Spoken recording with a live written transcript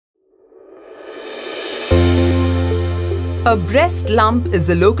A breast lump is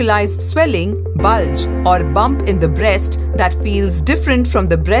a localized swelling, bulge, or bump in the breast that feels different from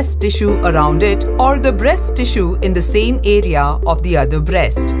the breast tissue around it or the breast tissue in the same area of the other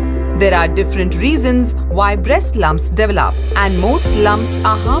breast. There are different reasons why breast lumps develop, and most lumps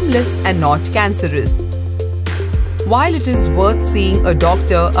are harmless and not cancerous. While it is worth seeing a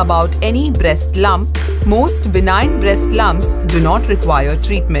doctor about any breast lump, most benign breast lumps do not require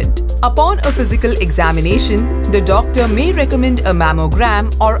treatment. Upon a physical examination, the doctor may recommend a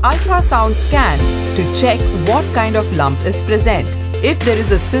mammogram or ultrasound scan to check what kind of lump is present. If there is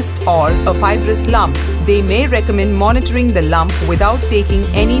a cyst or a fibrous lump, they may recommend monitoring the lump without taking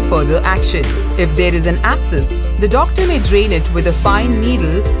any further action. If there is an abscess, the doctor may drain it with a fine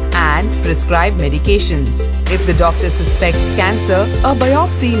needle and prescribe medications. If the doctor suspects cancer, a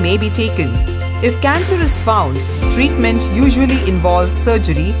biopsy may be taken. If cancer is found, treatment usually involves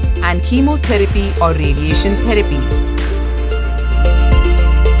surgery and chemotherapy or radiation therapy.